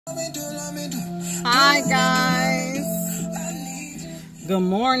Hi guys, good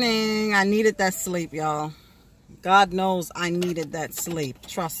morning. I needed that sleep, y'all. God knows I needed that sleep.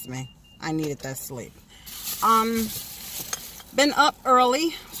 Trust me, I needed that sleep. Been up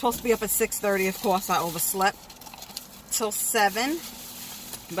early. Supposed to be up at 6:30. Of course, I overslept till 7.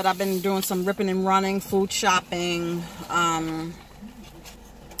 But I've been doing some ripping and running, food shopping.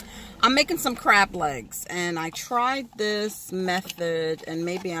 I'm making some crab legs, and I tried this method, and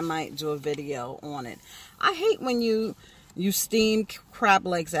maybe I might do a video on it. I hate when you steam crab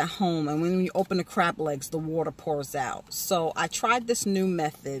legs at home, and when you open the crab legs, the water pours out. So I tried this new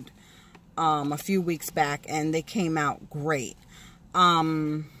method a few weeks back, and they came out great.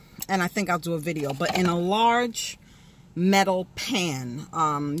 And I think I'll do a video, but in a large metal pan,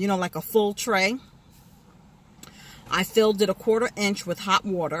 you know, like a full tray. I filled it 1/4 inch with hot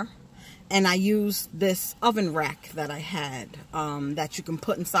water. And I used this oven rack that I had that you can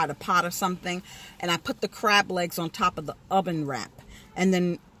put inside a pot or something. And I put the crab legs on top of the oven wrap and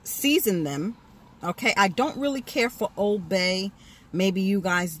then season them. Okay, I don't really care for Old Bay. Maybe you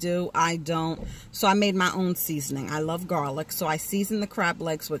guys do. I don't. So I made my own seasoning. I love garlic. So I seasoned the crab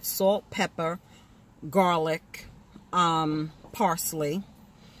legs with salt, pepper, garlic, parsley.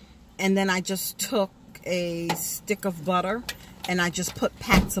 And then I just took a stick of butter, and I just put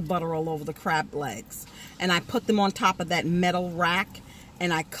pats of butter all over the crab legs. And I put them on top of that metal rack,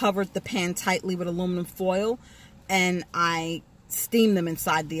 and I covered the pan tightly with aluminum foil, and I steamed them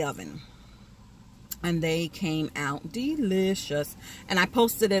inside the oven. And they came out delicious. And I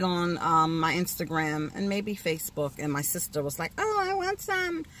posted it on my Instagram and maybe Facebook, and my sister was like, oh, I want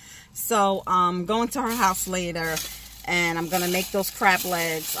some. So I'm going to her house later, and I'm going to make those crab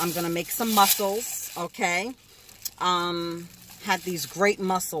legs. I'm going to make some mussels, okay? Had these great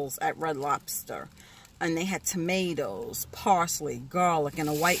mussels at Red Lobster, and they had tomatoes, parsley, garlic, and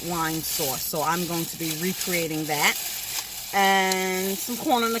a white wine sauce. So I'm going to be recreating that, and some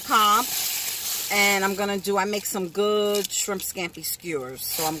corn on the cob. And I'm gonna I make some good shrimp scampi skewers,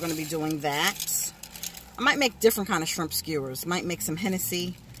 so I'm gonna be doing that. I might make different kind of shrimp skewers. Might make some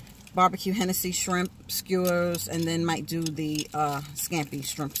Hennessy, barbecue Hennessy shrimp skewers, and then might do the scampi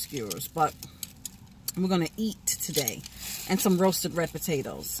shrimp skewers. But we're gonna eat today. And some roasted red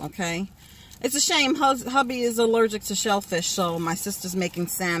potatoes, okay? It's a shame, hubby is allergic to shellfish, so my sister's making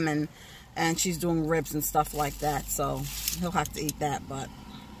salmon, and she's doing ribs and stuff like that, so he'll have to eat that, but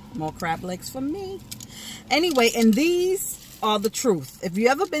more crab legs for me. Anyway, and these are the truth. If you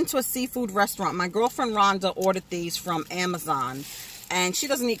ever been to a seafood restaurant, my girlfriend Rhonda ordered these from Amazon, and she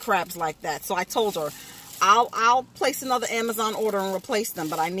doesn't eat crabs like that, so I told her, I'll place another Amazon order and replace them,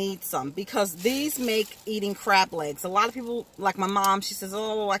 but I need some because these make eating crab legs. A lot of people, like my mom, she says,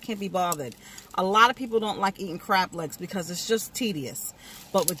 oh, I can't be bothered. A lot of people don't like eating crab legs because it's just tedious.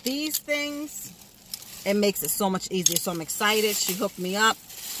 But with these things, it makes it so much easier. So I'm excited. She hooked me up,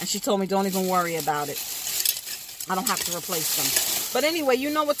 and she told me don't even worry about it. I don't have to replace them. But anyway,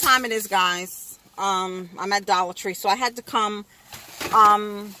 you know what time it is, guys. I'm at Dollar Tree, so I had to come.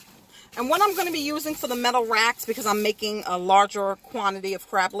 And what I'm going to be using for the metal racks, because I'm making a larger quantity of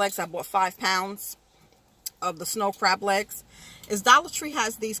crab legs, I bought 5 pounds of the snow crab legs, is Dollar Tree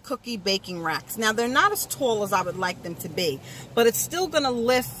has these cookie baking racks. Now, they're not as tall as I would like them to be, but it's still going to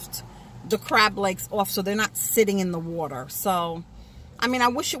lift the crab legs off so they're not sitting in the water. So, I mean, I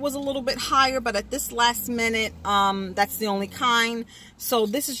wish it was a little bit higher, but at this last minute, that's the only kind. So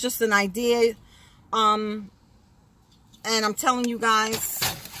this is just an idea. And I'm telling you guys,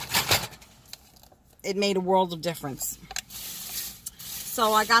 it made a world of difference.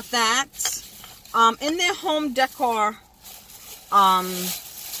 So I got that. In their home decor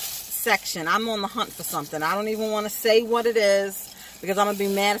section, I'm on the hunt for something. I don't even want to say what it is, because I'm going to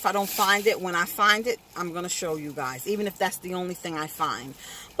be mad if I don't find it. When I find it, I'm going to show you guys, even if that's the only thing I find.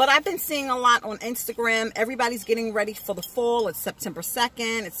 But I've been seeing a lot on Instagram. Everybody's getting ready for the fall. It's September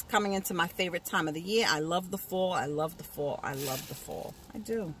 2nd. It's coming into my favorite time of the year. I love the fall. I love the fall. I love the fall. I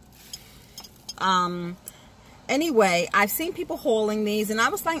do. Anyway, I've seen people hauling these, and I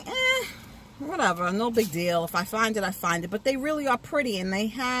was like, whatever, no big deal. If I find it, I find it. But they really are pretty, and they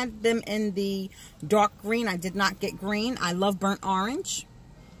had them in the dark green. I did not get green. I love burnt orange.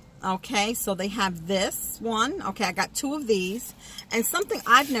 Okay, so they have this one. Okay, I got 2 of these, and something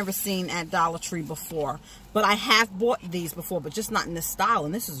I've never seen at Dollar Tree before. But I have bought these before, but just not in this style,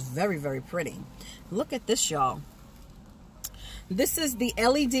 and this is very, very pretty. Look at this, y'all. This is the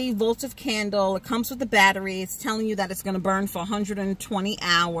LED Votive candle. It comes with the battery. It's telling you that it's going to burn for 120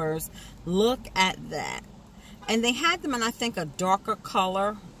 hours. Look at that. And they had them in, I think, a darker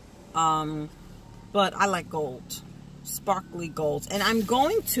color. But I like gold. sparkly golds. And I'm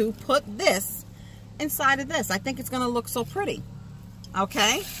going to put this inside of this. I think it's going to look so pretty.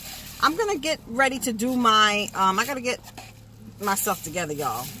 Okay? I'm going to get ready to do my, I got to get myself together,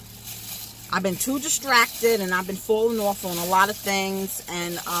 y'all. I've been too distracted and I've been falling off on a lot of things,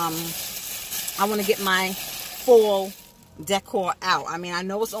 and I want to get my fall decor out. I mean, I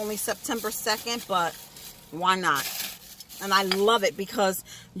know it's only September 2nd, but why not? And I love it because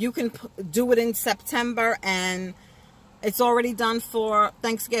you can do it in September and it's already done for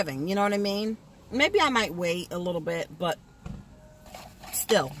Thanksgiving. You know what I mean? Maybe I might wait a little bit, but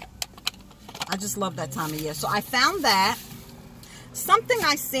still, I just love that time of year. So I found that. Something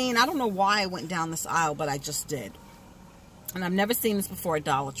I seen, I don't know why I went down this aisle, but I just did. And I've never seen this before at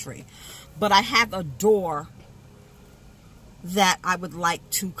Dollar Tree. But I have a door that I would like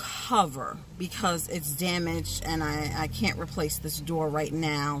to cover because it's damaged and I can't replace this door right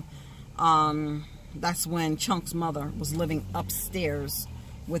now. That's when Chunk's mother was living upstairs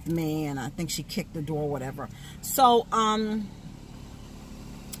with me, and I think she kicked the door or whatever. So,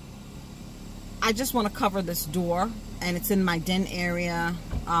 I just want to cover this door, and it's in my den area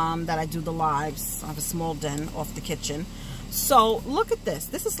that I do the lives. I have a small den off the kitchen. So look at this.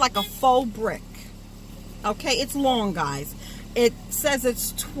 This is like a faux brick. Okay, it's long, guys. It says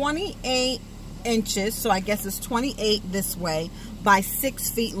it's 28 inches, so I guess it's 28 this way by 6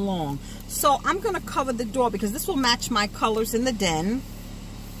 feet long. So I'm going to cover the door because this will match my colors in the den.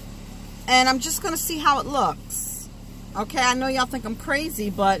 And I'm just going to see how it looks. Okay, I know y'all think I'm crazy,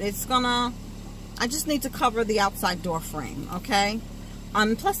 but it's going to... I just need to cover the outside door frame, okay?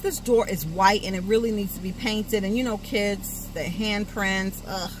 Plus this door is white and it really needs to be painted. And you know, kids, their handprints,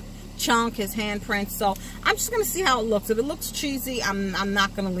 Chunk, his handprints. So I'm just going to see how it looks. If it looks cheesy, I'm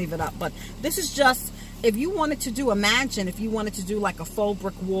not going to leave it up. But this is just, if you wanted to do, imagine if you wanted to do like a faux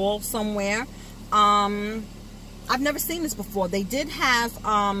brick wall somewhere. I've never seen this before. They did have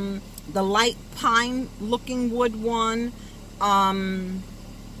the light pine looking wood one.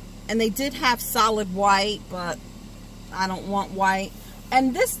 And they did have solid white, but I don't want white.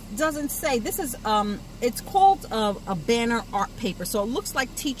 And this doesn't say, this is, it's called a banner art paper. So it looks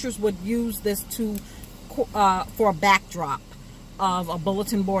like teachers would use this to, for a backdrop of a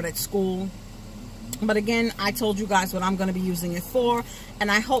bulletin board at school. But again, I told you guys what I'm going to be using it for. And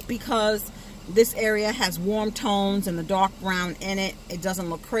I hope because this area has warm tones and the dark brown in it, it doesn't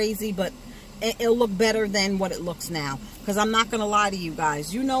look crazy, but it'll look better than what it looks now. Because I'm not going to lie to you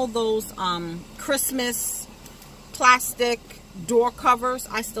guys. You know those Christmas plastic door covers?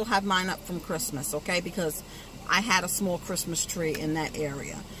 I still have mine up from Christmas, okay? Because I had a small Christmas tree in that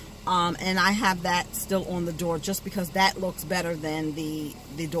area. And I have that still on the door just because that looks better than the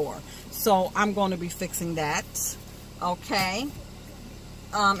door. So I'm going to be fixing that, okay?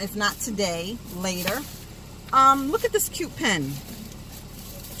 If not today, later. Look at this cute pen.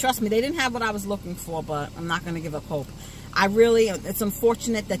 Trust me, they didn't have what I was looking for, but I'm not going to give up hope. It's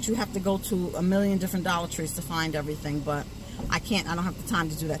unfortunate that you have to go to a million different Dollar Trees to find everything, but I don't have the time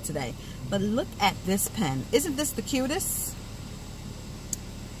to do that today. But look at this pen. Isn't this the cutest?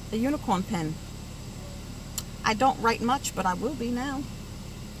 The unicorn pen. I don't write much, but I will be now.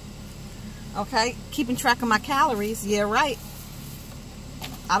 Okay, keeping track of my calories. Yeah, right.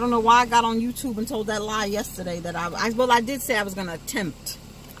 I don't know why I got on YouTube and told that lie yesterday that well, I did say I was going to attempt.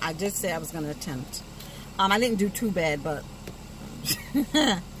 I did say I was going to attempt. I didn't do too bad, but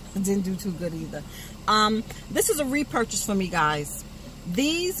I didn't do too good either. This is a repurchase for me, guys.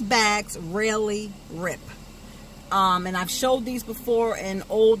 These bags rarely rip. And I've showed these before in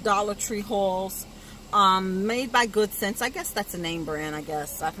old Dollar Tree hauls. Made by Good Sense. I guess that's a name brand, I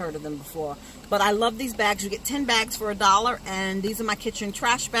guess. I've heard of them before. But I love these bags. You get 10 bags for $1. And these are my kitchen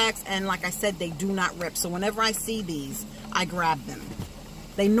trash bags. And like I said, they do not rip. So whenever I see these, I grab them.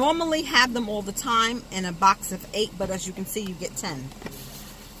 They normally have them all the time in a box of 8, but as you can see, you get 10.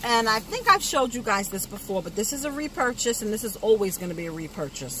 And I think I've showed you guys this before, but this is a repurchase, and this is always going to be a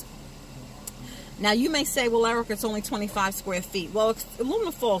repurchase. Now, you may say, well, Erica, it's only 25 square feet. Well,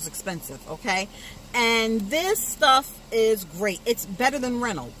 aluminum foil is expensive, okay? And this stuff is great. It's better than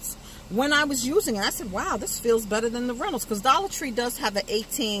Reynolds. When I was using it, I said, wow, this feels better than the Reynolds, because Dollar Tree does have an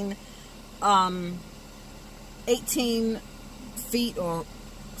 18 feet or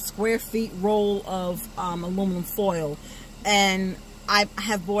square feet roll of aluminum foil, and I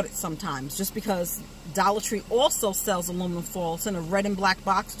have bought it sometimes just because Dollar Tree also sells aluminum foil. It's in a red and black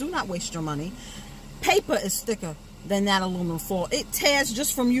box. Do not waste your money. Paper is thicker than that aluminum foil. It tears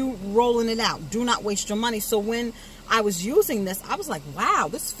just from you rolling it out. Do not waste your money. So when I was using this, I was like, wow,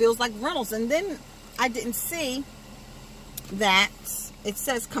 this feels like Reynolds. And then I didn't see that it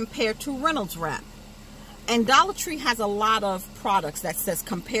says compared to Reynolds wrap. And Dollar Tree has a lot of products that says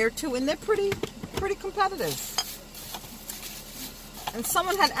compared to, and they're pretty competitive. And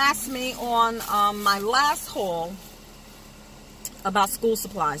someone had asked me on my last haul about school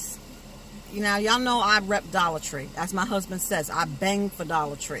supplies. You know, y'all know I rep Dollar Tree. As my husband says, I bang for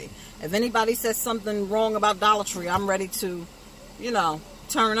Dollar Tree. If anybody says something wrong about Dollar Tree, I'm ready to, you know,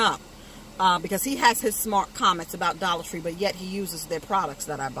 turn up. Because he has his smart comments about Dollar Tree, but yet he uses their products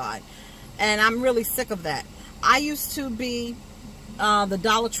that I buy. And I'm really sick of that. I used to be the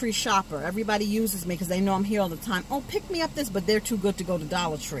Dollar Tree shopper. Everybody uses me because they know I'm here all the time. Oh, pick me up this, but they're too good to go to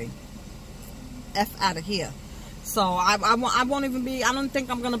Dollar Tree. F out of here. So I won't even be, I don't think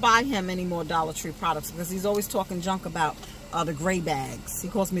I'm going to buy him any more Dollar Tree products because he's always talking junk about the gray bags. He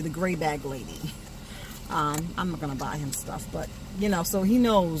calls me the gray bag lady. I'm not going to buy him stuff, but, you know, so he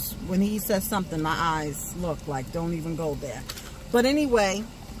knows when he says something, my eyes look like, don't even go there. But anyway,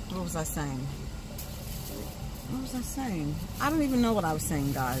 what was I saying? What was I saying? I don't even know what I was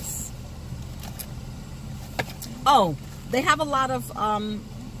saying, guys. Oh, they have a lot of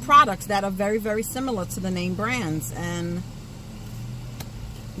products that are very similar to the name brands, and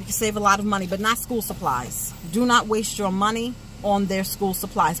you can save a lot of money, but not school supplies. Do not waste your money on their school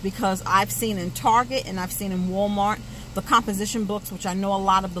supplies, because I've seen in Target and I've seen in Walmart the composition books, which I know a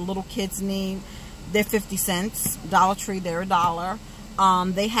lot of the little kids need. They're 50 cents. Dollar Tree, they're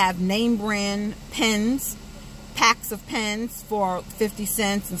 $1. They have name brand pens, packs of pens for 50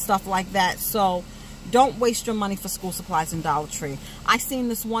 cents and stuff like that. So don't waste your money for school supplies in Dollar Tree. I seen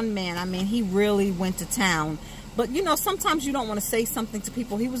this one man, I mean, he really went to town. But, you know, sometimes you don't want to say something to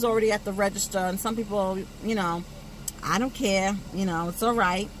people. He was already at the register, and some people, you know, I don't care, you know, it's all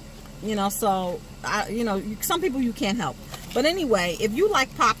right. You know, so, you know, some people you can't help. But anyway, if you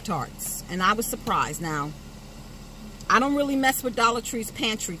like Pop-Tarts, and I was surprised. Now, I don't really mess with Dollar Tree's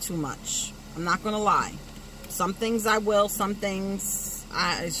pantry too much. I'm not going to lie. Some things I will, some things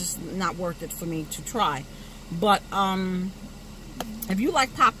it's just not worth it for me to try. But if you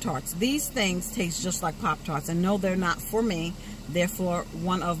like Pop-Tarts, these things taste just like Pop-Tarts. And no, they're not for me. They're for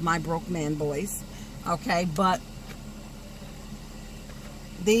one of my broke man boys. Okay, but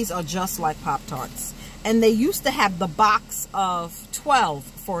these are just like Pop-Tarts. And they used to have the box of 12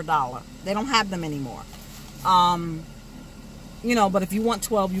 for $1. They don't have them anymore. You know, but if you want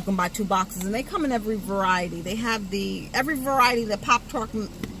 12, you can buy 2 boxes. And they come in every variety. They have every variety that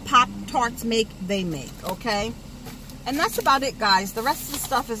Pop-Tarts make, they make. Okay? And that's about it, guys. The rest of the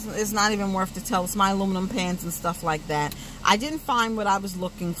stuff is not even worth to tell. It's my aluminum pans and stuff like that. I didn't find what I was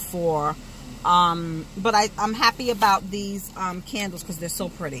looking for. But I'm happy about these candles because they're so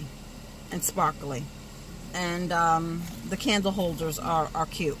pretty and sparkly. And the candle holders are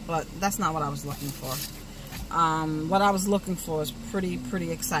cute, but that's not what I was looking for. What I was looking for is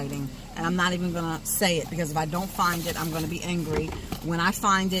pretty exciting. And I'm not even going to say it, because if I don't find it, I'm going to be angry. When I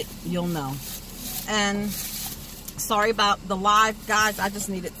find it, you'll know. And sorry about the live, guys. I just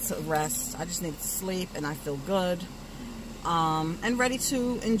needed to rest. I just needed to sleep, and I feel good. And ready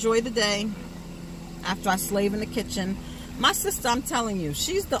to enjoy the day after I slave in the kitchen. My sister, I'm telling you,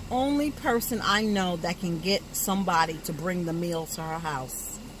 she's the only person I know that can get somebody to bring the meal to her house.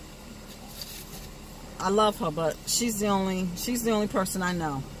 I love her, but she's the only person I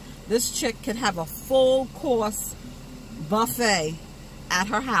know. This chick could have a full course buffet at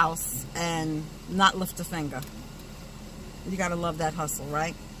her house and not lift a finger. You gotta love that hustle,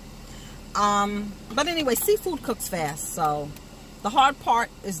 right? But anyway, seafood cooks fast, so the hard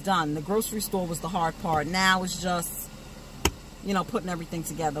part is done. The grocery store was the hard part. Now it's just, you know, putting everything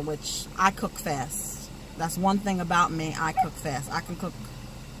together, which I cook fast. That's one thing about me. I cook fast. I can cook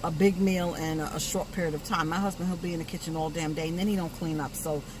a big meal in a short period of time. My husband, he'll be in the kitchen all damn day, and then he don't clean up.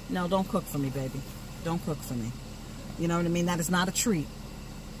 So, no, don't cook for me, baby. Don't cook for me. You know what I mean? That is not a treat.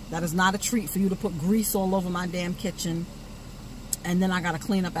 That is not a treat for you to put grease all over my damn kitchen, and then I got to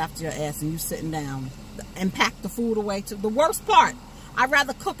clean up after your ass, and you sitting down and pack the food away. To the worst part, I'd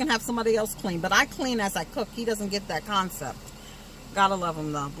rather cook and have somebody else clean, but I clean as I cook. He doesn't get that concept. Gotta love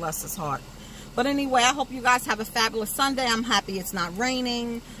him, though. Bless his heart. But anyway, I hope you guys have a fabulous Sunday. I'm happy it's not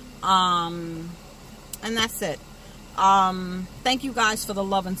raining. And that's it. Thank you guys for the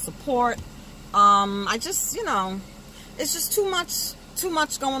love and support. I just, you know, it's just too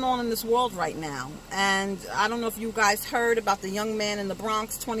much going on in this world right now. And I don't know if you guys heard about the young man in the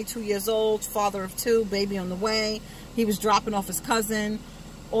Bronx, 22 years old, father of 2, baby on the way. He was dropping off his cousin.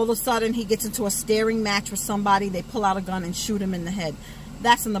 All of a sudden, he gets into a staring match with somebody. They pull out a gun and shoot him in the head.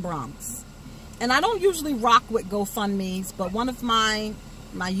 That's in the Bronx. And I don't usually rock with GoFundMes, but one of my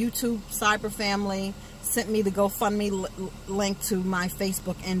YouTube cyber family sent me the GoFundMe link to my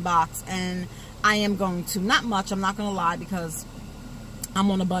Facebook inbox, and I am going to, not much, I'm not going to lie, because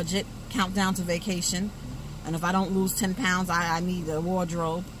I'm on a budget, countdown to vacation, and if I don't lose 10 pounds, I need a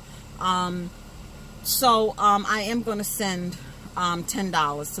wardrobe. So I am going to send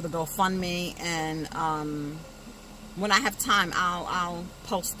 $10 to the GoFundMe, and when I have time, I'll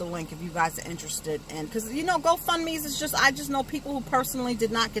post the link if you guys are interested. And because, you know, GoFundMe's is just, I just know people who personally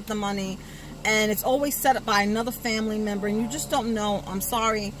did not get the money, and it's always set up by another family member, and you just don't know. I'm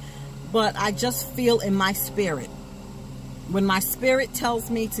sorry, but I just feel in my spirit, when my spirit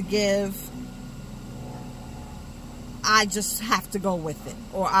tells me to give, I just have to go with it,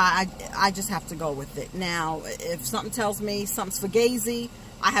 or I just have to go with it. Now, if something tells me something's fugazi,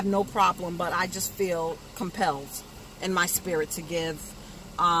 I have no problem, but I just feel compelled in my spirit to give.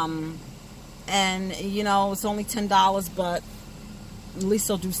 And, you know, it's only $10, but at least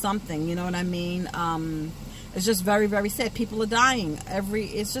they'll do something, you know what I mean? It's just very, very sad. People are dying.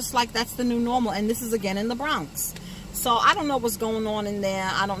 It's just like that's the new normal, and this is again in the Bronx. So I don't know what's going on in there.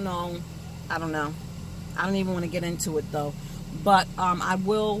 I don't know. I don't even want to get into it, though. But I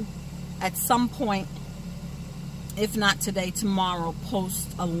will, at some point, if not today, tomorrow, post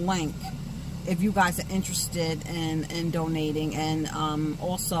a link if you guys are interested in donating. And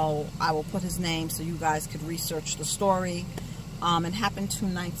also, I will put his name so you guys could research the story. It happened 2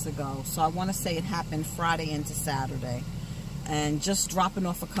 nights ago. So I want to say it happened Friday into Saturday. And just dropping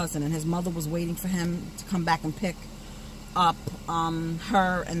off a cousin. And his mother was waiting for him to come back and pick up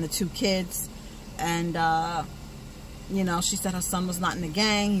her and the 2 kids. And, you know, she said her son was not in the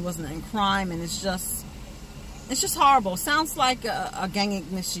gang. He wasn't in crime. And it's just horrible. It sounds like a gang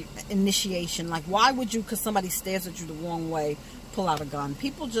initiation. Like, why would you, because somebody stares at you the wrong way, pull out a gun?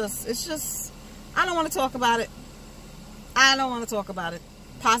 People just, it's just, I don't want to talk about it. I don't want to talk about it.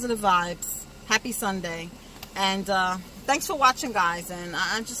 Positive vibes. Happy Sunday. And thanks for watching, guys. And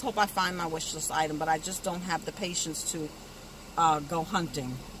I just hope I find my wish list item. But I just don't have the patience to go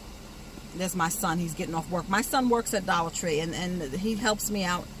hunting. There's my son. He's getting off work. My son works at Dollar Tree. And he helps me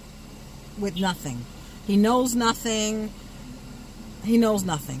out with nothing. He knows nothing. He knows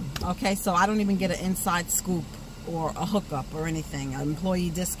nothing. Okay? So I don't even get an inside scoop or a hookup or anything. An employee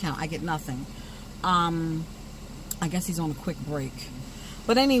discount. I get nothing. I guess he's on a quick break.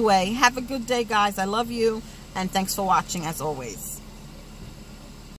 But anyway, have a good day, guys. I love you. And thanks for watching, as always.